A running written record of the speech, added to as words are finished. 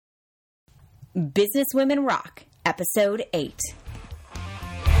Business Women Rock, Episode 8.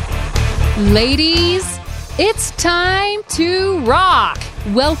 Ladies, it's time to rock.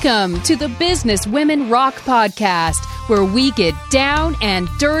 Welcome to the Business Women Rock podcast, where we get down and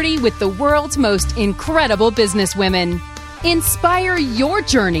dirty with the world's most incredible businesswomen. Inspire your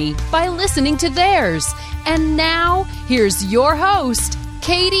journey by listening to theirs. And now, here's your host,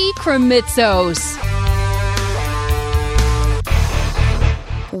 Katie Kremitzos.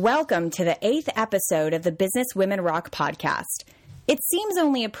 Welcome to the 8th episode of the Business Women Rock podcast. It seems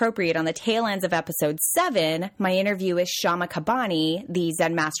only appropriate on the tail ends of episode 7, my interview with Shama Kabani, the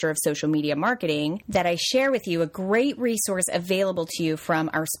Zen Master of Social Media Marketing, that I share with you a great resource available to you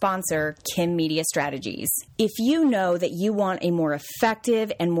from our sponsor, Kim Media Strategies. If you know that you want a more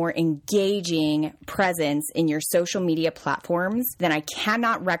effective and more engaging presence in your social media platforms, then I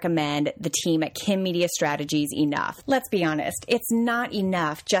cannot recommend the team at Kim Media Strategies enough. Let's be honest, it's not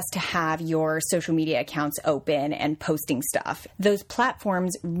enough just to have your social media accounts open and posting stuff. Those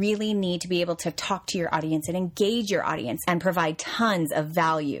platforms really need to be able to talk to your audience and engage your audience and provide tons of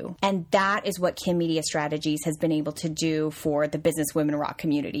value. And that is what Kim Media Strategies has been able to do for the Business Women Rock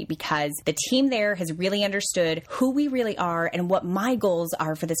community, because the team there has really understood who we really are and what my goals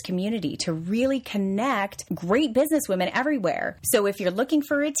are for this community to really connect great business women everywhere. So if you're looking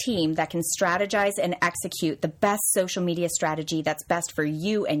for a team that can strategize and execute the best social media strategy that's best for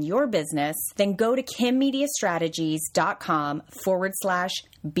you and your business, then go to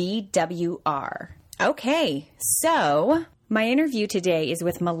kimmediastrategies.com/BWR. Okay, so my interview today is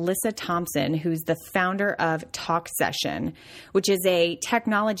with Melissa Thompson, who's the founder of TalkSession, which is a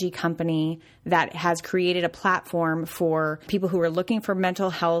technology company that has created a platform for people who are looking for mental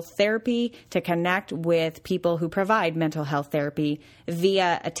health therapy to connect with people who provide mental health therapy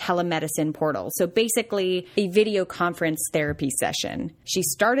via a telemedicine portal. So basically a video conference therapy session. She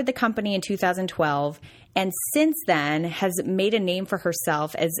started the company in 2012 and since then has made a name for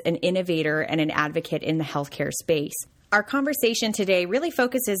herself as an innovator and an advocate in the healthcare space. Our conversation today really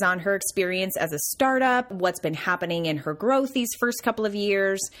focuses on her experience as a startup, what's been happening in her growth these first couple of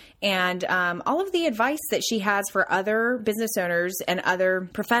years, and all of the advice that she has for other business owners and other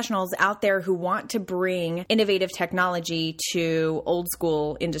professionals out there who want to bring innovative technology to old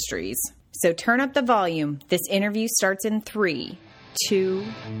school industries. So turn up the volume. This interview starts in 3, 2,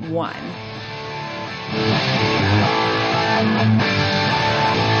 1.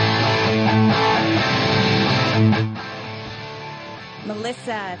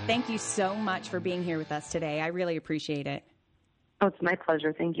 Melissa, thank you so much for being here with us today. I really appreciate it. Oh, it's my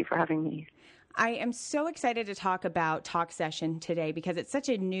pleasure. Thank you for having me. I am so excited to talk about TalkSession today because it's such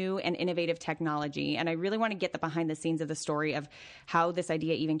a new and innovative technology, and I really want to get the behind the scenes of the story of how this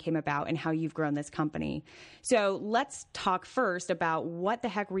idea even came about and how you've grown this company. So let's talk first about what the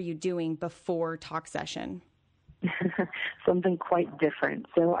heck were you doing before TalkSession? Something quite different.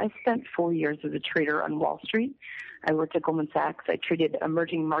 So I spent 4 years as a trader on Wall Street. I worked at Goldman Sachs. I traded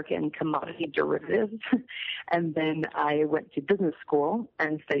emerging market and commodity derivatives. And then I went to business school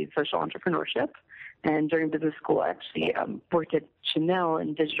and studied social entrepreneurship. And during business school, I actually worked at Chanel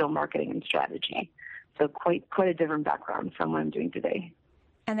in digital marketing and strategy. So quite a different background from what I'm doing today.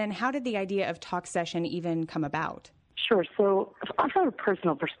 And then how did the idea of TalkSession even come about? Sure. So from a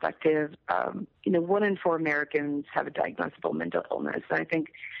personal perspective, 1 in 4 Americans have a diagnosable mental illness. And I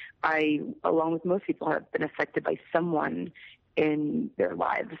think I, along with most people, have been affected by someone in their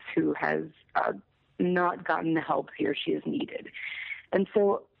lives who has not gotten the help he or she has needed. And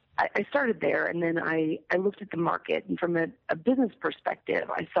so I started there, and then I looked at the market. And from a business perspective,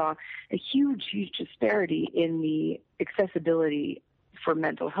 I saw a huge disparity in the accessibility for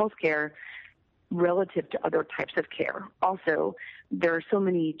mental health care relative to other types of care. Also, there are so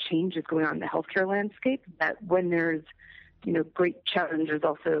many changes going on in the healthcare landscape that when there's, great challenge, there's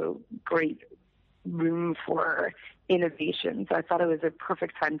also great room for innovation. So I thought it was a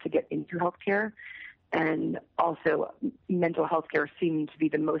perfect time to get into healthcare. And also, mental health care seemed to be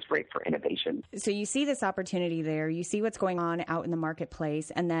the most ripe for innovation. So you see this opportunity there. You see what's going on out in the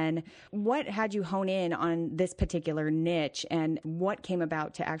marketplace. And then what had you hone in on this particular niche, and what came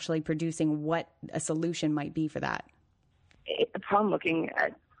about to actually producing what a solution might be for that? Upon looking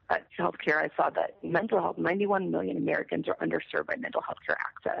at healthcare, I saw that mental health, 91 million Americans are underserved by mental health care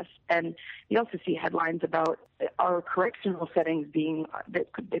access. And you also see headlines about our correctional settings being,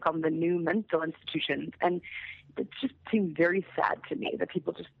 they call them the new mental institutions. And it just seemed very sad to me that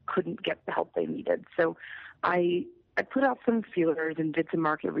people just couldn't get the help they needed. So I put out some feelers and did some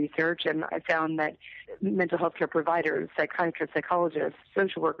market research, and I found that mental health care providers, psychiatrists, psychologists,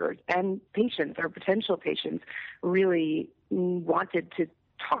 social workers, and patients or potential patients really wanted to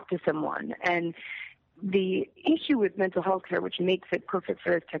talk to someone. And the issue with mental health care, which makes it perfect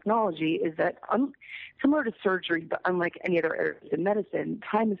for this technology, is that similar to surgery, but unlike any other areas in medicine,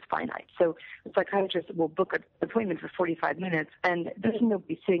 time is finite. So the psychiatrist will book an appointment for 45 minutes, and there's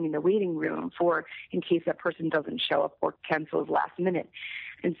nobody sitting in the waiting room in case that person doesn't show up or cancels last minute.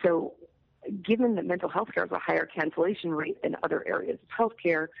 And so given that mental health care has a higher cancellation rate than other areas of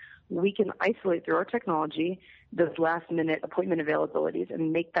healthcare, we can isolate through our technology those last-minute appointment availabilities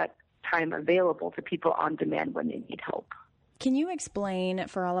and make that time available to people on demand when they need help. Can you explain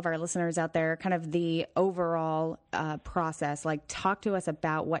for all of our listeners out there kind of the overall process? Like, talk to us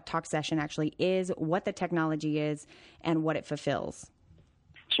about what TalkSession actually is, what the technology is, and what it fulfills.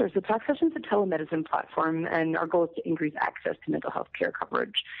 Sure. So TalkSession is a telemedicine platform, and our goal is to increase access to mental health care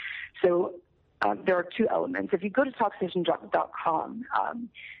coverage. So there are two elements. If you go to TalkSession.com,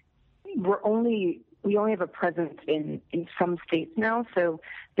 we only have a presence in some states now. So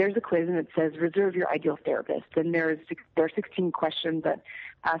there's a quiz and it says reserve your ideal therapist. And there are 16 questions that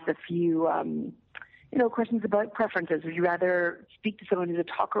ask a few, questions about preferences. Would you rather speak to someone who's a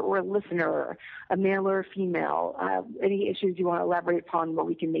talker or a listener, a male or a female? Any issues you want to elaborate upon where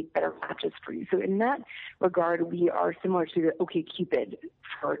we can make better matches for you. So in that regard, we are similar to the OkCupid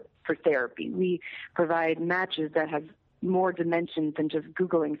for therapy. We provide matches that have more dimensions than just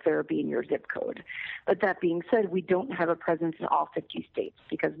Googling therapy in your zip code. But that being said, we don't have a presence in all 50 states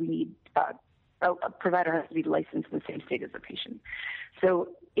because we need a provider has to be licensed in the same state as the patient. So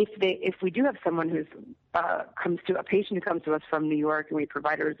if we do have someone who's a patient who comes to us from New York, and we have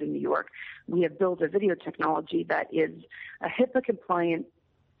providers in New York, we have built a video technology that is a HIPAA compliant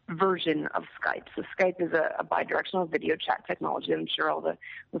version of Skype. So Skype is a bidirectional video chat technology that I'm sure all the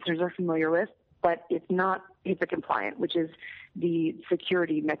listeners are familiar with, but it's not HIPAA compliant, which is the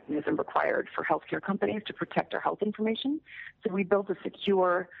security mechanism required for healthcare companies to protect our health information. So we built a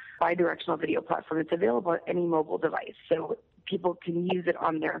secure bidirectional video platform. It's available at any mobile device. So people can use it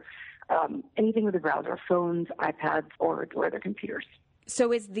on their anything with a browser, phones, iPads, or their computers.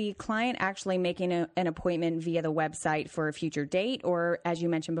 So is the client actually making an appointment via the website for a future date? Or, as you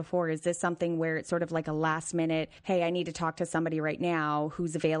mentioned before, is this something where it's sort of like a last minute, hey, I need to talk to somebody right now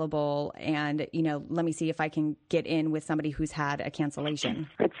who's available, and, let me see if I can get in with somebody who's had a cancellation?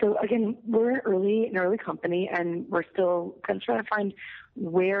 Right. So, again, we're an early company, and we're still kind of trying to find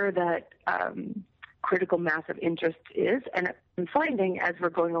where that critical mass of interest is. And I'm finding as we're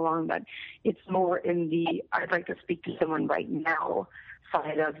going along that it's more in the I'd like to speak to someone right now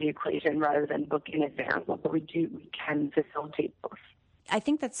side of the equation rather than book in advance. But we can facilitate both. I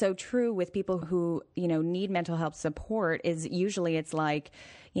think that's so true with people who, need mental health support. Is usually it's like,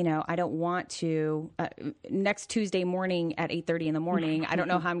 I don't want to next Tuesday morning at 8:30 in the morning. I don't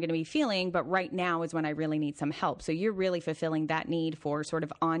know how I'm going to be feeling, but right now is when I really need some help. So you're really fulfilling that need for sort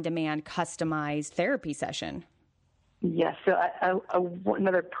of on-demand, customized therapy session. Yes. So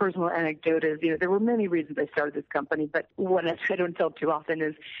another personal anecdote is, there were many reasons I started this company, but one I don't tell too often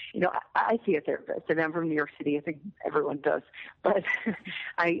is, I see a therapist, and I'm from New York City. I think everyone does. But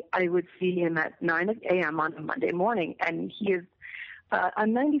I would see him at 9 a.m. on a Monday morning, and he is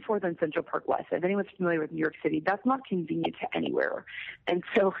on 94th and Central Park West. If anyone's familiar with New York City, that's not convenient to anywhere. And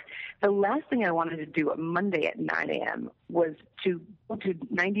so the last thing I wanted to do on Monday at 9 a.m. was to go to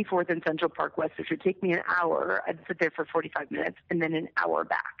 94th and Central Park West, which would take me an hour. I'd sit there for 45 minutes and then an hour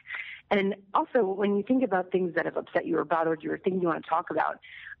back. And also, when you think about things that have upset you or bothered you or things you want to talk about,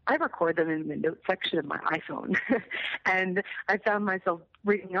 I record them in the notes section of my iPhone. And I found myself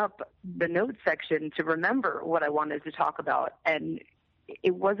reading up the notes section to remember what I wanted to talk about. And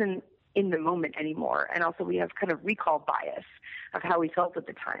it wasn't in the moment anymore. And also we have kind of recall bias of how we felt at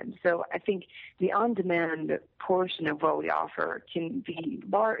the time. So I think the on-demand portion of what we offer can be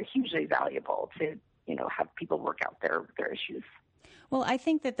hugely valuable to, have people work out their issues. Well, I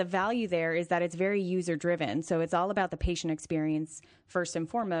think that the value there is that it's very user-driven. So it's all about the patient experience first and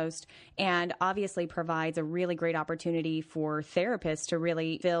foremost, and obviously provides a really great opportunity for therapists to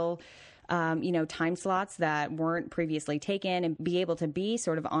really fill time slots that weren't previously taken and be able to be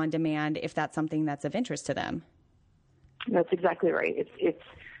sort of on demand if that's something that's of interest to them. That's exactly right. It's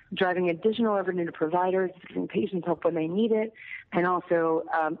driving additional revenue to providers, giving patients help when they need it, and also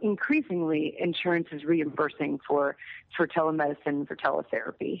increasingly insurance is reimbursing for telemedicine, for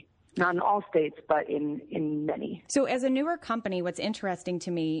teletherapy. Not in all states, but in many. So as a newer company, what's interesting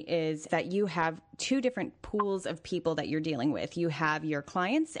to me is that you have two different pools of people that you're dealing with. You have your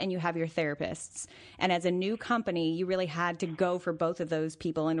clients and you have your therapists. And as a new company, you really had to go for both of those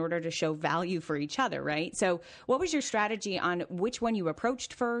people in order to show value for each other, right? So what was your strategy on which one you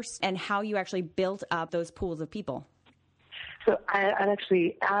approached first and how you actually built up those pools of people? So I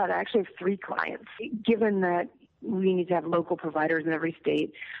actually have 3 clients. Given that we need to have local providers in every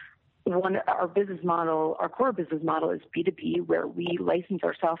state, our core business model is B2B, where we license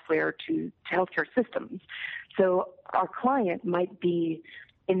our software to healthcare systems. So our client might be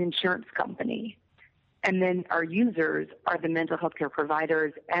an insurance company, and then our users are the mental health care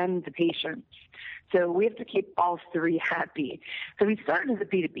providers and the patients. So we have to keep all 3 happy. So we started as a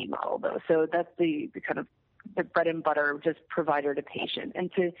B2B model, though. So that's the kind of the bread and butter, just provider to patient.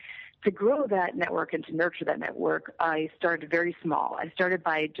 And to grow that network and to nurture that network, I started very small. I started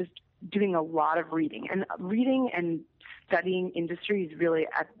by just doing a lot of reading. And reading and studying industry is really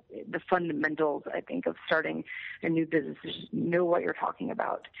at the fundamentals, I think, of starting a new business, is just know what you're talking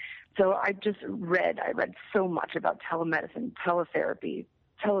about. So I read so much about telemedicine, teletherapy,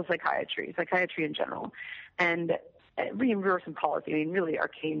 telepsychiatry, psychiatry in general, and reimbursement policy. I mean, really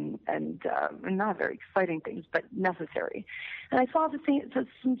arcane and not very exciting things, but necessary. And I saw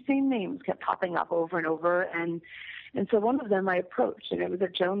some same names kept popping up over and over, and so one of them I approached, and it was a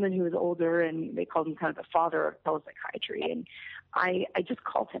gentleman who was older, and they called him kind of the father of telepsychiatry. And I just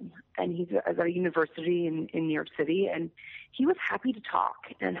called him, and he's at a university in New York City, and he was happy to talk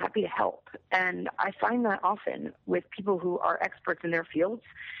and happy to help. And I find that often with people who are experts in their fields,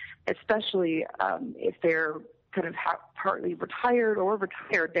 especially if they're kind of partly retired or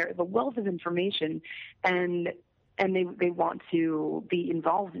retired, there's a wealth of information, and they want to be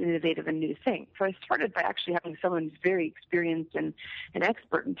involved in innovative and new things. So I started by actually having someone who's very experienced and an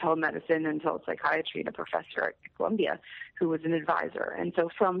expert in telemedicine and telepsychiatry, and a professor at Columbia who was an advisor. And so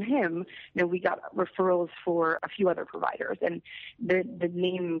from him, we got referrals for a few other providers, and the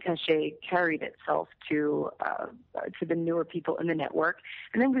name cachet carried itself to the newer people in the network.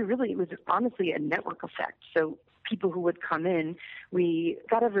 And then it was honestly a network effect. So people who would come in, we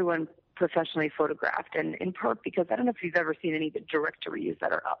got everyone professionally photographed, and in part because I don't know if you've ever seen any of the directories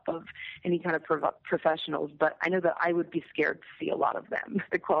that are up of any kind of professionals, but I know that I would be scared to see a lot of them.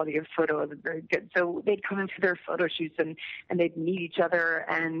 The quality of photo isn't very good. So they'd come in for their photo shoots, and they'd meet each other,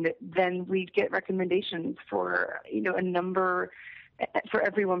 and then we'd get recommendations for, a number. For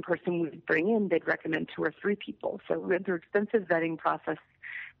every one person we'd bring in, they'd recommend 2 or 3 people. So we went through extensive vetting process,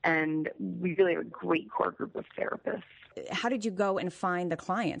 and we really have a great core group of therapists. How did you go and find the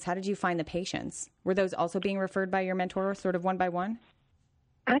clients? How did you find the patients? Were those also being referred by your mentor sort of one by one?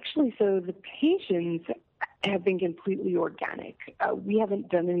 Actually, so the patients have been completely organic. We haven't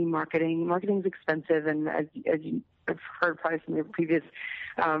done any marketing. Marketing's expensive, and as you have heard probably from your previous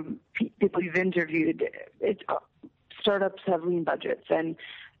people you've interviewed, startups have lean budgets, and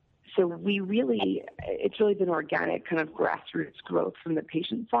so it's really been organic, kind of grassroots growth from the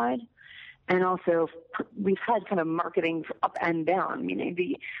patient side. And also we've had kind of marketing up and down, meaning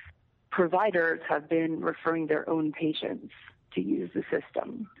the providers have been referring their own patients to use the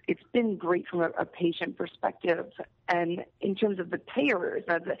system. It's been great from a patient perspective. And in terms of the payers,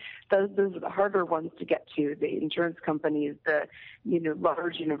 those are the harder ones to get to, the insurance companies, the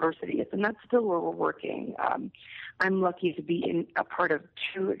large universities, and that's still where we're working. I'm lucky to be a part of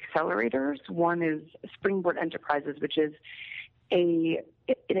 2 accelerators. One is Springboard Enterprises, which is an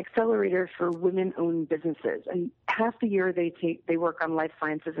accelerator for women-owned businesses, and half the year they work on life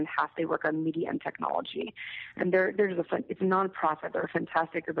sciences and half they work on media and technology. And it's a nonprofit. They're a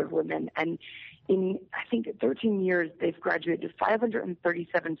fantastic group of women, and in I think 13 years they've graduated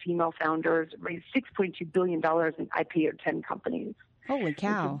 537 female founders, raised $6.2 billion, and IPO'd 10 companies. Holy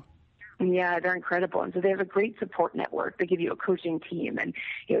cow! Yeah, they're incredible. And so they have a great support network. They give you a coaching team. And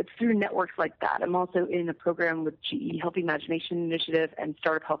it's through networks like that. I'm also in a program with GE Healthy Imagination Initiative and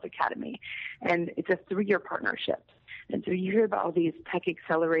Startup Health Academy. And it's a 3-year partnership. And so you hear about all these tech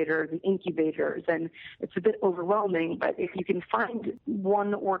accelerators and incubators, and it's a bit overwhelming. But if you can find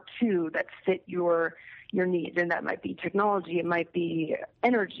 1 or 2 that fit your needs, and that might be technology, it might be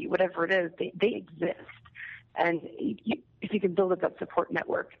energy, whatever it is, they exist. And if you can build up that support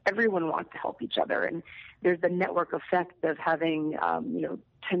network, everyone wants to help each other. And there's the network effect of having,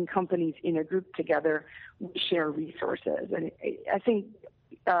 10 companies in a group together, share resources. And I think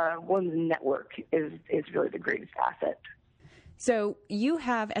one's network is really the greatest asset. So you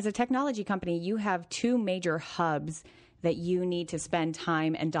have, as a technology company, you have 2 major hubs that you need to spend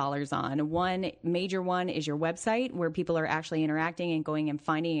time and dollars on. One major one is your website, where people are actually interacting and going and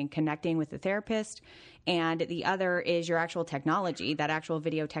finding and connecting with the therapist. And the other is your actual technology, that actual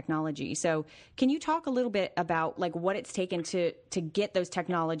video technology. So can you talk a little bit about like what it's taken to get those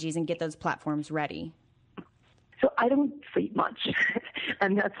technologies and get those platforms ready? So I don't sleep much,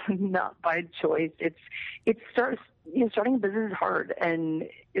 and that's not by choice. Starting a business is hard, and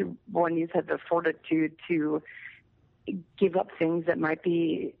one needs to have the fortitude to give up things that might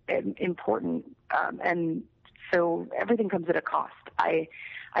be important. And so everything comes at a cost. I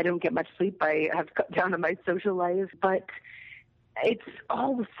don't get much sleep. I have cut down on my social life, but it's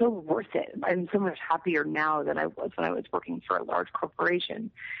all so worth it. I'm so much happier now than I was when I was working for a large corporation.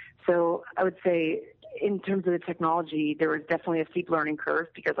 So I would say in terms of the technology, there was definitely a steep learning curve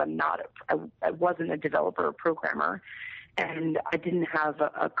because I wasn't a developer or programmer, and I didn't have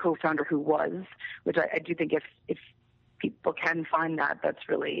a co-founder who was, which I do think if people can find that, that's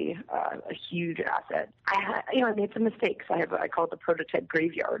really a huge asset. I made some mistakes. I call it the prototype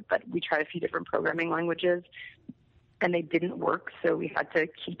graveyard, but we tried a few different programming languages, and they didn't work. So we had to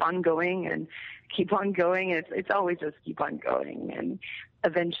keep on going and keep on going. It's always just keep on going, and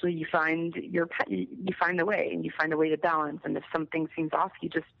eventually you find the way, and you find a way to balance. And if something seems off, you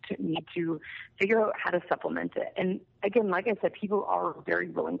just need to figure out how to supplement it. And again, like I said, people are very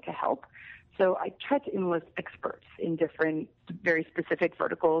willing to help. So I try to enlist experts in different, very specific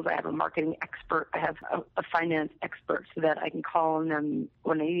verticals. I have a marketing expert. I have a finance expert so that I can call on them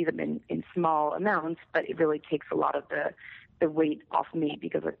when I need them in small amounts, but it really takes a lot of the weight off me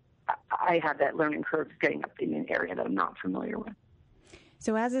because I have that learning curve getting up in an area that I'm not familiar with.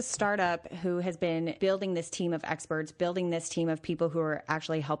 So as a startup who has been building this team of experts, building this team of people who are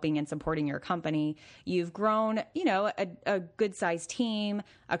actually helping and supporting your company, you've grown, a good-sized team,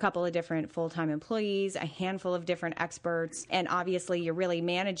 a couple of different full-time employees, a handful of different experts, and obviously you're really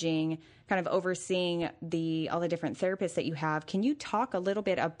managing, kind of overseeing all the different therapists that you have. Can you talk a little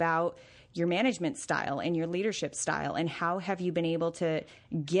bit about your management style and your leadership style, and how have you been able to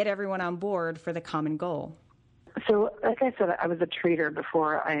get everyone on board for the common goal? So, like I said, I was a trader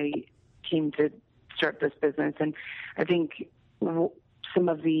before I came to start this business, and I think some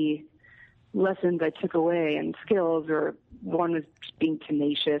of the lessons I took away and skills are, one was being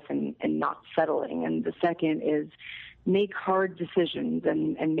tenacious and not settling, and the second is make hard decisions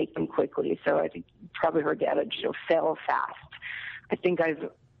and make them quickly. So I think you probably heard the adage, fail fast. I think I've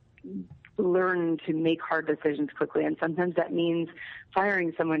learn to make hard decisions quickly, and sometimes that means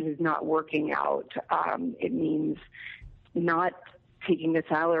firing someone who's not working out. It means not taking a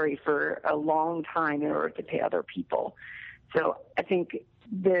salary for a long time in order to pay other people. So I think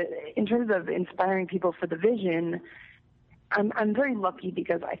in terms of inspiring people for the vision, I'm very lucky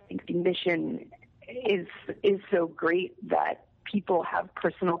because I think the mission is so great that people have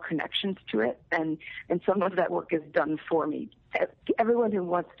personal connections to it, and some of that work is done for me. Everyone who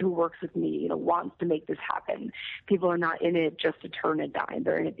works with me, wants to make this happen. People are not in it just to turn a dime.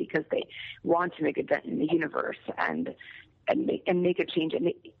 They're in it because they want to make a dent in the universe and make a change.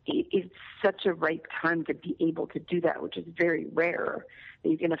 And it's such a ripe time to be able to do that, which is very rare, that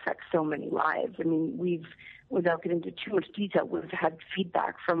you can affect so many lives. I mean, without getting into too much detail, we've had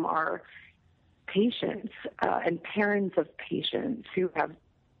feedback from our patients and parents of patients who have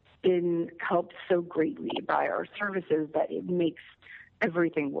been helped so greatly by our services that it makes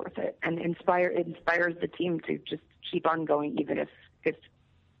everything worth it, and it inspires the team to just keep on going, even if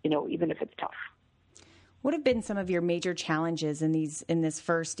it's tough. What have been some of your major challenges in this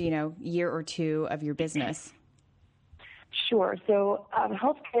first year or two of your business? Sure. So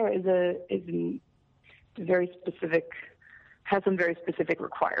healthcare is very specific. Has some very specific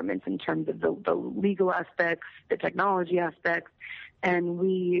requirements in terms of the legal aspects, the technology aspects, and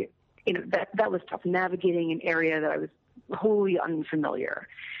that was tough, navigating an area that I was wholly unfamiliar.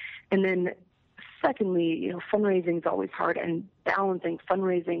 And then secondly, fundraising is always hard, and balancing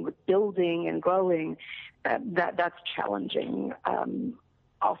fundraising with building and growing, that's challenging.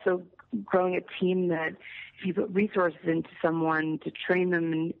 Also growing a team that if you put resources into someone to train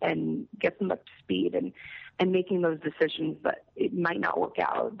them and get them up to speed and making those decisions, but it might not work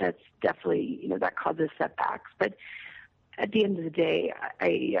out, that's definitely, that causes setbacks. But at the end of the day,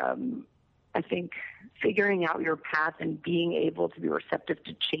 I think figuring out your path and being able to be receptive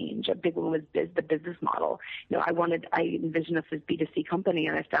to change. A big one was the business model. I envisioned us as a B2C company,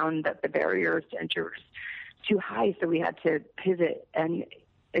 and I found that the barriers to enter were too high, so we had to pivot. And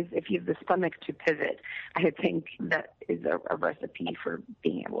if you have the stomach to pivot, I think that is a recipe for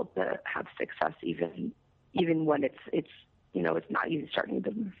being able to have success, even when it's not easy starting a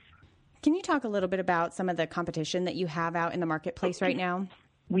business. Can you talk a little bit about some of the competition that you have out in the marketplace right now?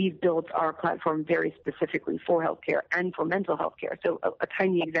 We've built our platform very specifically for healthcare and for mental health care. So a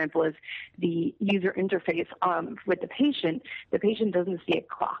tiny example is the user interface with the patient. The patient doesn't see a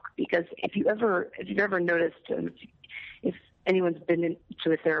clock, because if you've ever noticed, if anyone's been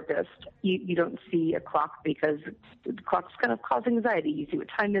to a therapist, you don't see a clock because the clock's kind of cause anxiety. You see what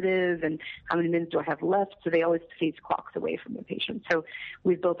time it is and how many minutes do I have left. So they always face clocks away from the patient. So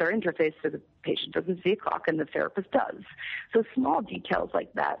we've built our interface so the patient doesn't see a clock and the therapist does. So small details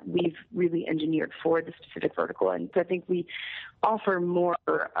like that we've really engineered for the specific vertical. And I think we offer more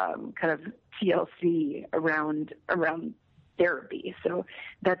kind of TLC around therapy. So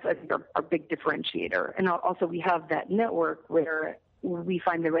that's, I think, our big differentiator. And also we have that network where we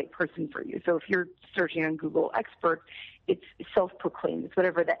find the right person for you. So if you're searching on Google expert, it's self-proclaimed. It's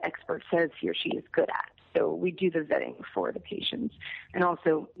whatever the expert says he or she is good at. So we do the vetting for the patients. And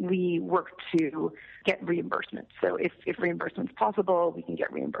also we work to get reimbursement. So if reimbursement is possible, we can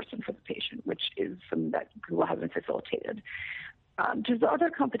get reimbursement for the patient, which is something that Google hasn't facilitated. There's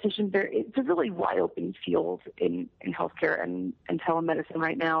other competition there. It's a really wide open field in healthcare and telemedicine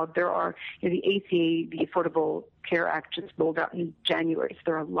right now. There are, the ACA, the Affordable Care Act, just rolled out in January. So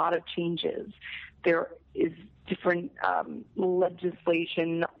there are a lot of changes. There is different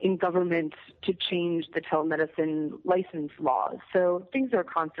legislation in government to change the telemedicine license laws. So things are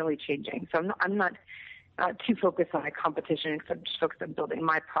constantly changing. So I'm not too focused on a competition, because I'm just focused on building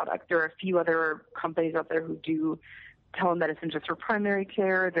my product. There are a few other companies out there who do telemedicine just for primary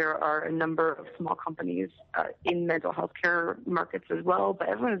care. There are a number of small companies in mental health care markets as well, but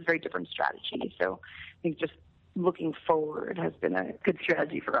everyone has very different strategies. So I think just looking forward has been a good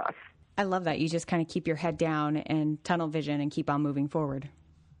strategy for us. I love that. You just kind of keep your head down and tunnel vision and keep on moving forward.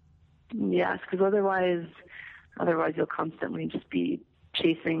 Yes, because otherwise you'll constantly just be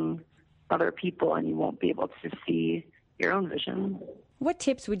chasing other people and you won't be able to see your own vision. What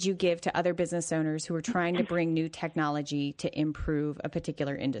tips would you give to other business owners who are trying to bring new technology to improve a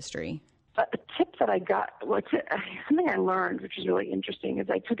particular industry? A tip that I got, something I learned, which is really interesting, is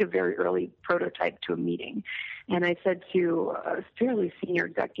I took a very early prototype to a meeting. And I said to a fairly senior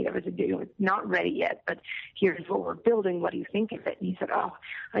executive, I said, it's not ready yet, but here's what we're building. What do you think of it? And he said,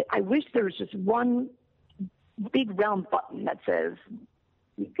 I wish there was just one big round button that says,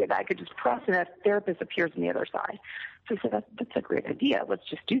 that I could just press and a therapist appears on the other side. So I said, that's a great idea. Let's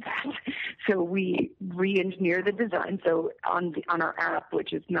just do that. So we re-engineered the design. So on our app,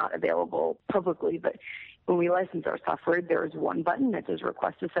 which is not available publicly, but when we license our software, there is one button that says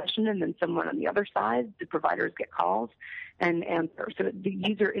request a session, and then someone on the other side, the providers get calls and answer. So the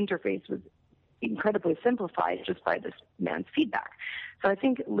user interface was incredibly simplified just by this man's feedback. So I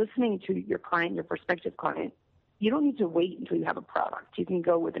think listening to your client, your prospective client, you don't need to wait until you have a product. You can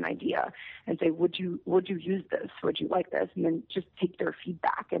go with an idea and say, would you use this? Would you like this? And then just take their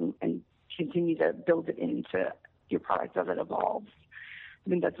feedback and continue to build it into your product as it evolves. I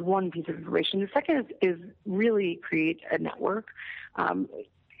think that's one piece of information. The second is really create a network.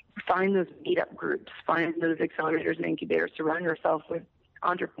 Find those meetup groups. Find those accelerators and incubators. Surround yourself with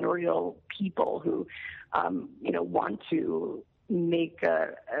entrepreneurial people who, want to make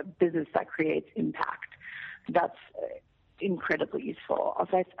a business that creates impact. That's incredibly useful.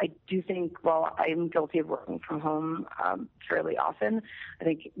 Also, I do think, while I'm guilty of working from home fairly often, I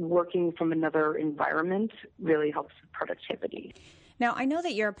think working from another environment really helps with productivity. Now, I know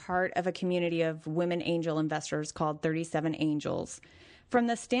that you're a part of a community of women angel investors called 37 Angels. From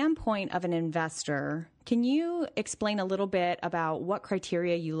the standpoint of an investor, can you explain a little bit about what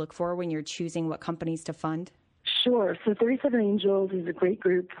criteria you look for when you're choosing what companies to fund? Sure. So 37 Angels is a great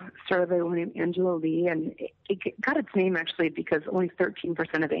group started by a woman named Angela Lee, and it got its name actually because only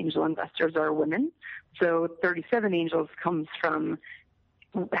 13% of angel investors are women. So 37 Angels comes from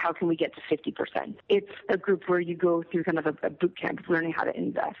how can we get to 50%? It's a group where you go through kind of a boot camp of learning how to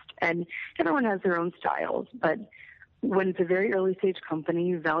invest. And everyone has their own styles, but when it's a very early stage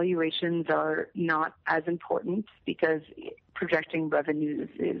company, valuations are not as important because projecting revenues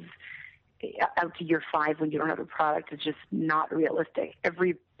is out to year 5 when you don't have a product is just not realistic.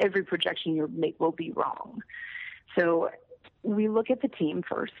 Every projection you make will be wrong. So we look at the team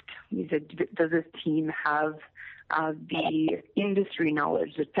first. We said, does this team have the industry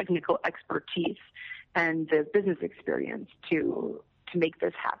knowledge, the technical expertise, and the business experience to make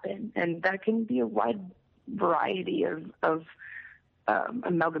this happen? And that can be a wide variety of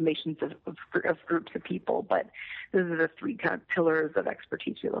amalgamations of groups of people, but those are the 3 kind of pillars of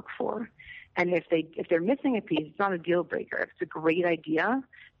expertise we look for. And if they're missing a piece, it's not a deal breaker. If it's a great idea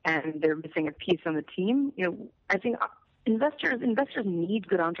and they're missing a piece on the team, I think investors need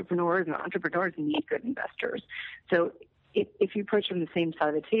good entrepreneurs, and entrepreneurs need good investors. So if you approach from the same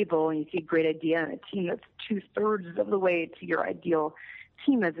side of the table and you see a great idea and a team that's 2/3 of the way to your ideal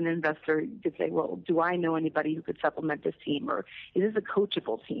team as an investor, you could say, well, do I know anybody who could supplement this team? Or is this a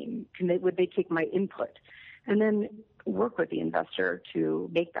coachable team? Would they take my input? and then work with the investor to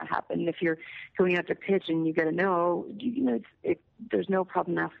make that happen. If you're going out to pitch and you get a no, there's no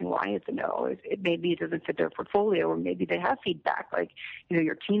problem asking why it's a no. Maybe it doesn't fit their portfolio, or maybe they have feedback like,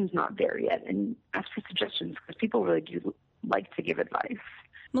 your team's not there yet, and ask for suggestions, because people really do like to give advice.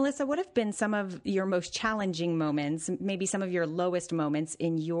 Melissa, what have been some of your most challenging moments, maybe some of your lowest moments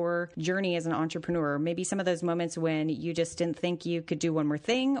in your journey as an entrepreneur? Maybe some of those moments when you just didn't think you could do one more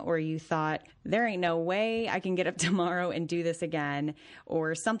thing, or you thought, there ain't no way I can get up tomorrow and do this again,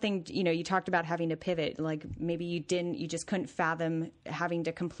 or something, you talked about having to pivot, like maybe you just couldn't fathom having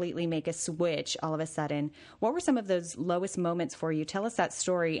to completely make a switch all of a sudden. What were some of those lowest moments for you? Tell us that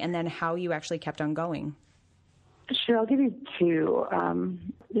story, and then how you actually kept on going. Sure, I'll give you two.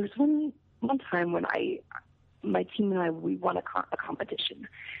 There was one time when my team and I, we won a competition,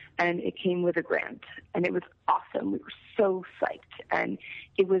 and it came with a grant, and it was awesome. We were so psyched, and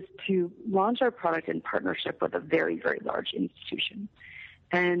it was to launch our product in partnership with a very, very large institution.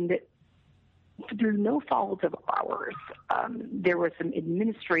 And through no fault of ours, there were some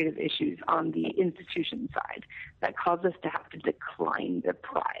administrative issues on the institution side that caused us to have to decline the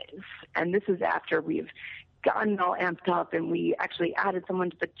prize. And this is after we've gotten all amped up, and we actually added someone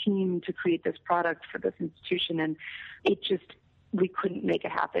to the team to create this product for this institution, and we couldn't make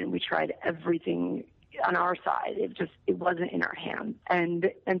it happen. We tried everything on our side. It wasn't in our hands,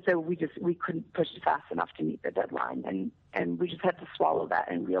 and so we couldn't push it fast enough to meet the deadline, and we just had to swallow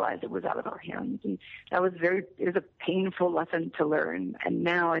that and realize it was out of our hands. And that was it was a painful lesson to learn. And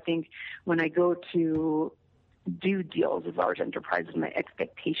now I think when I go to do deals with large enterprises, my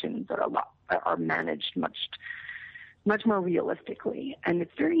expectations are managed much more realistically. And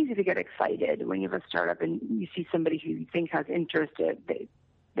it's very easy to get excited when you have a startup and you see somebody who you think has interest.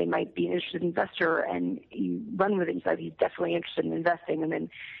 They might be an interested investor, and you run with it and say, he's definitely interested in investing. And then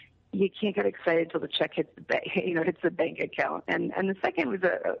you can't get excited until the check hits the bank, hits the bank account. And the second was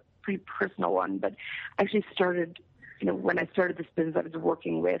a pretty personal one, but I actually started, when I started this business, I was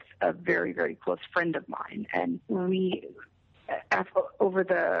working with a very, very close friend of mine. And over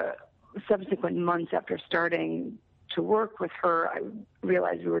the subsequent months after starting to work with her, I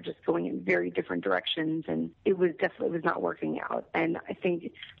realized we were just going in very different directions, and it was not working out. And I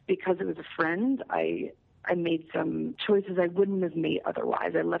think because it was a friend, I made some choices I wouldn't have made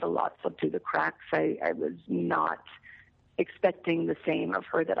otherwise. I let a lot slip through the cracks. I was not expecting the same of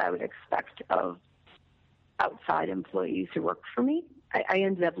her that I would expect of outside employees who work for me. I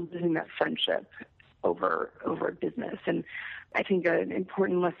ended up losing that friendship over business. And I think an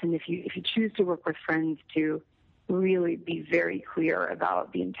important lesson, if you choose to work with friends, to really be very clear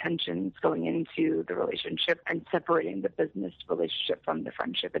about the intentions going into the relationship and separating the business relationship from the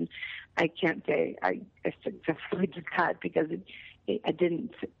friendship. And I can't say I successfully did that, because I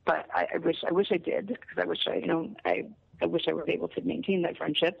didn't, but I wish I did, because I wish I wish I was able to maintain that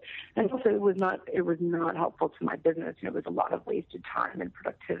friendship. And also it was not helpful to my business. It was a lot of wasted time and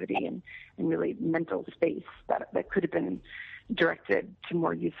productivity and really mental space that could have been directed to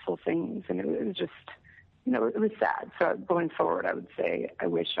more useful things. And it was just, it was sad. So going forward, I would say I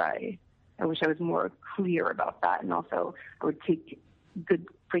wish I was more clear about that. And also I would take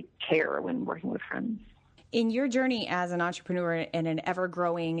great care when working with friends. In your journey as an entrepreneur and an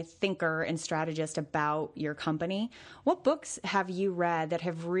ever-growing thinker and strategist about your company, what books have you read that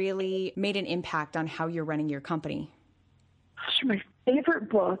have really made an impact on how you're running your company? Sure. My favorite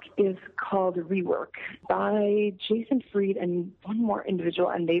book is called Rework by Jason Fried and one more individual,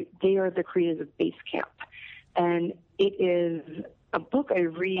 and they are the creators of Basecamp. And it is a book I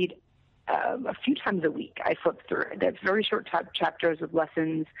read a few times a week. I flip through it. It's very short chapters with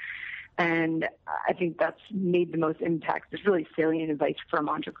lessons. And I think that's made the most impact. It's really salient advice from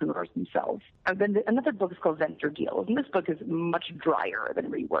entrepreneurs themselves. Another book is called Venture Deals, and this book is much drier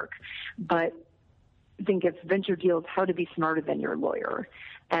than Rework. But I think it's Venture Deals, How to Be Smarter Than Your Lawyer.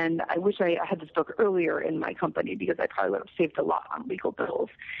 And I wish I had this book earlier in my company, because I probably would have saved a lot on legal bills.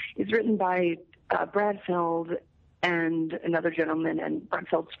 It's written by Brad Feld and another gentleman, and Brad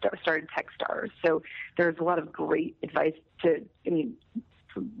Feld started Techstars. So there's a lot of great advice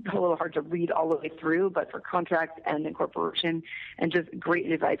a little hard to read all the way through, but for contracts and incorporation, and just great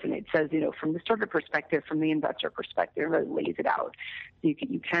advice. And it says, from the startup perspective, from the investor perspective, it really lays it out. So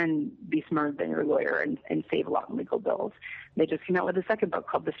you can be smarter than your lawyer and save a lot in legal bills. They just came out with a second book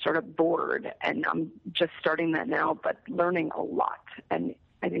called The Startup Board, and I'm just starting that now, but learning a lot. And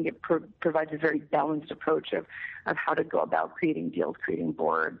I think it provides a very balanced approach of how to go about creating deals, creating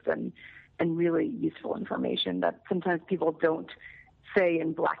boards, and really useful information that sometimes people don't say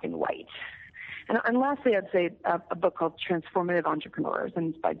in black and white. And lastly, I'd say a book called Transformative Entrepreneurs,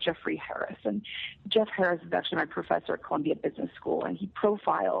 and it's by Jeffrey Harris. And Jeff Harris is actually my professor at Columbia Business School, and he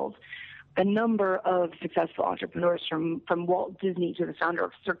profiles a number of successful entrepreneurs from Walt Disney to the founder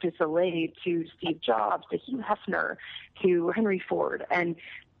of Cirque du Soleil to Steve Jobs to Hugh Hefner to Henry Ford, and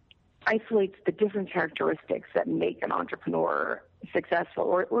isolates the different characteristics that make an entrepreneur successful,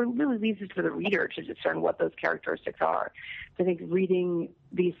 or really leaves it to the reader to discern what those characteristics are. I think reading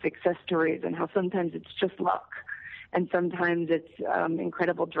these success stories and how sometimes it's just luck and sometimes it's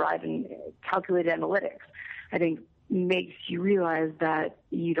incredible drive and calculated analytics, I think makes you realize that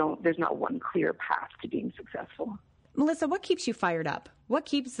there's not one clear path to being successful. Melissa, what keeps you fired up? What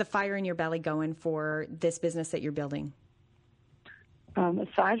keeps the fire in your belly going for this business that you're building?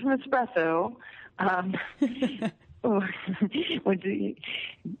 Aside from espresso,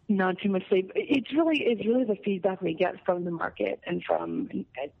 not too much sleep. It's really the feedback we get from the market and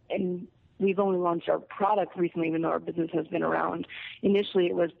we've only launched our product recently, even though our business has been around. Initially,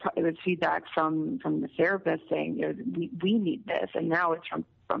 it was feedback from the therapist saying, we need this, and now it's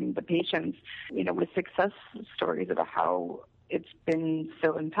from the patients, with success stories about how it's been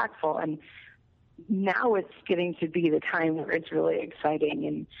so impactful. And now it's getting to be the time where it's really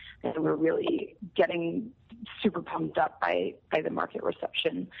exciting and we're really getting super pumped up by the market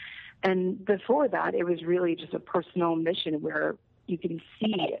reception. And before that, it was really just a personal mission where you can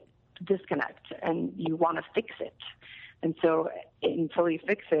see disconnect and you want to fix it. And so until you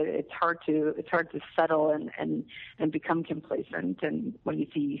fix it, it's hard to settle and become complacent. And when you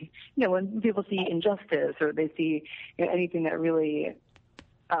see, when people see injustice or they see anything that really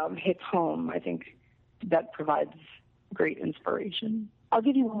hits home, I think that provides great inspiration. I'll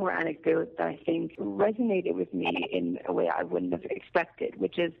give you one more anecdote that I think resonated with me in a way I wouldn't have expected,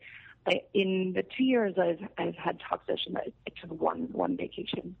 which is in the 2 years I've had TalkSession, I took one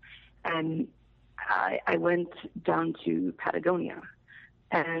vacation, and I went down to Patagonia,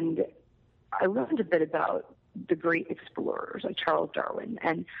 and I learned a bit about the great explorers like Charles Darwin.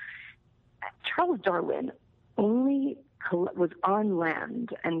 And Charles Darwin only was on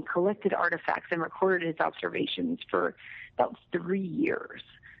land and collected artifacts and recorded his observations for about 3 years.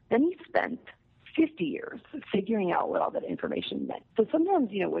 Then he spent 50 years figuring out what all that information meant. So sometimes,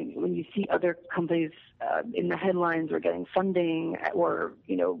 when you see other companies in the headlines or getting funding or,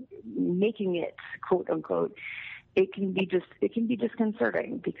 making it, quote unquote, it can be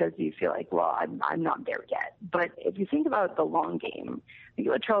disconcerting because you feel like, well, I'm not there yet. But if you think about the long game, think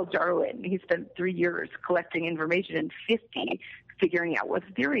about Charles Darwin. He spent 3 years collecting information and 50 figuring out what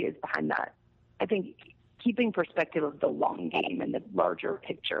the theory is behind that. I think keeping perspective of the long game and the larger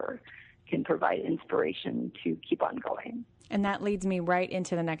picture can provide inspiration to keep on going. And that leads me right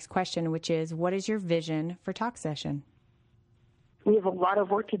into the next question, which is, what is your vision for TalkSession? We have a lot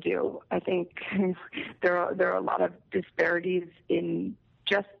of work to do. I think there are a lot of disparities in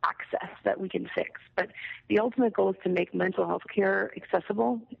just access that we can fix. But the ultimate goal is to make mental health care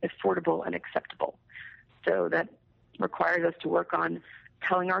accessible, affordable, and acceptable. So that requires us to work on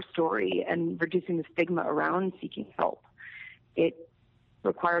telling our story and reducing the stigma around seeking help. It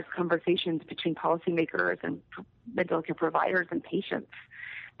requires conversations between policymakers and mental care providers and patients.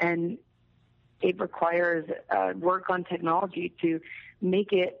 And it requires work on technology to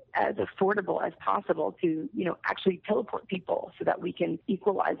make it as affordable as possible to, actually teleport people so that we can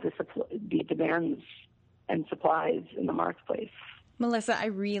equalize the demands and supplies in the marketplace. Melissa, I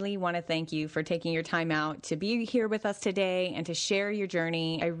really want to thank you for taking your time out to be here with us today and to share your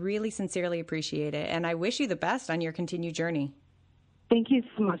journey. I really sincerely appreciate it, and I wish you the best on your continued journey. Thank you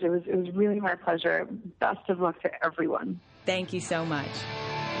so much. It was really my pleasure. Best of luck to everyone. Thank you so much.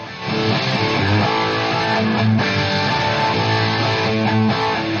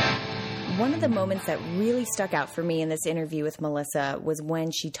 One of the moments that really stuck out for me in this interview with Melissa was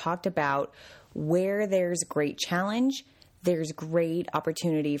when she talked about where there's great challenge, there's great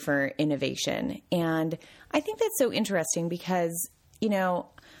opportunity for innovation. And I think that's so interesting because,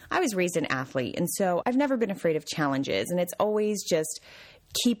 I was raised an athlete, and so I've never been afraid of challenges. And it's always just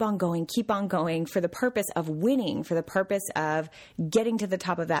keep on going for the purpose of winning, for the purpose of getting to the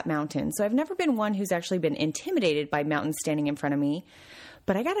top of that mountain. So I've never been one who's actually been intimidated by mountains standing in front of me.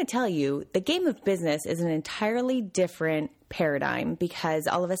 But I got to tell you, the game of business is an entirely different paradigm because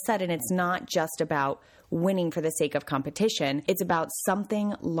all of a sudden it's not just about winning for the sake of competition. It's about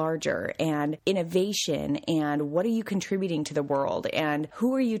something larger and innovation and what are you contributing to the world and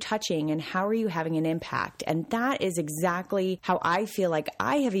who are you touching and how are you having an impact? And that is exactly how I feel like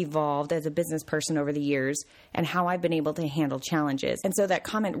I have evolved as a business person over the years and how I've been able to handle challenges. And so that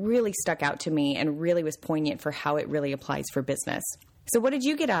comment really stuck out to me and really was poignant for how it really applies for business. So what did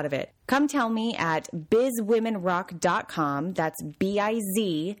you get out of it? Come tell me at bizwomenrock.com. That's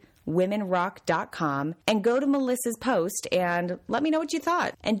B-I-Z womenrock.com, and go to Melissa's post and let me know what you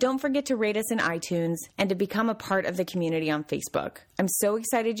thought. And don't forget to rate us in iTunes and to become a part of the community on Facebook. I'm so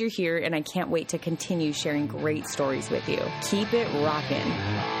excited you're here, and I can't wait to continue sharing great stories with you. Keep it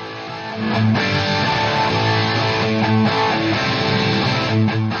rockin'.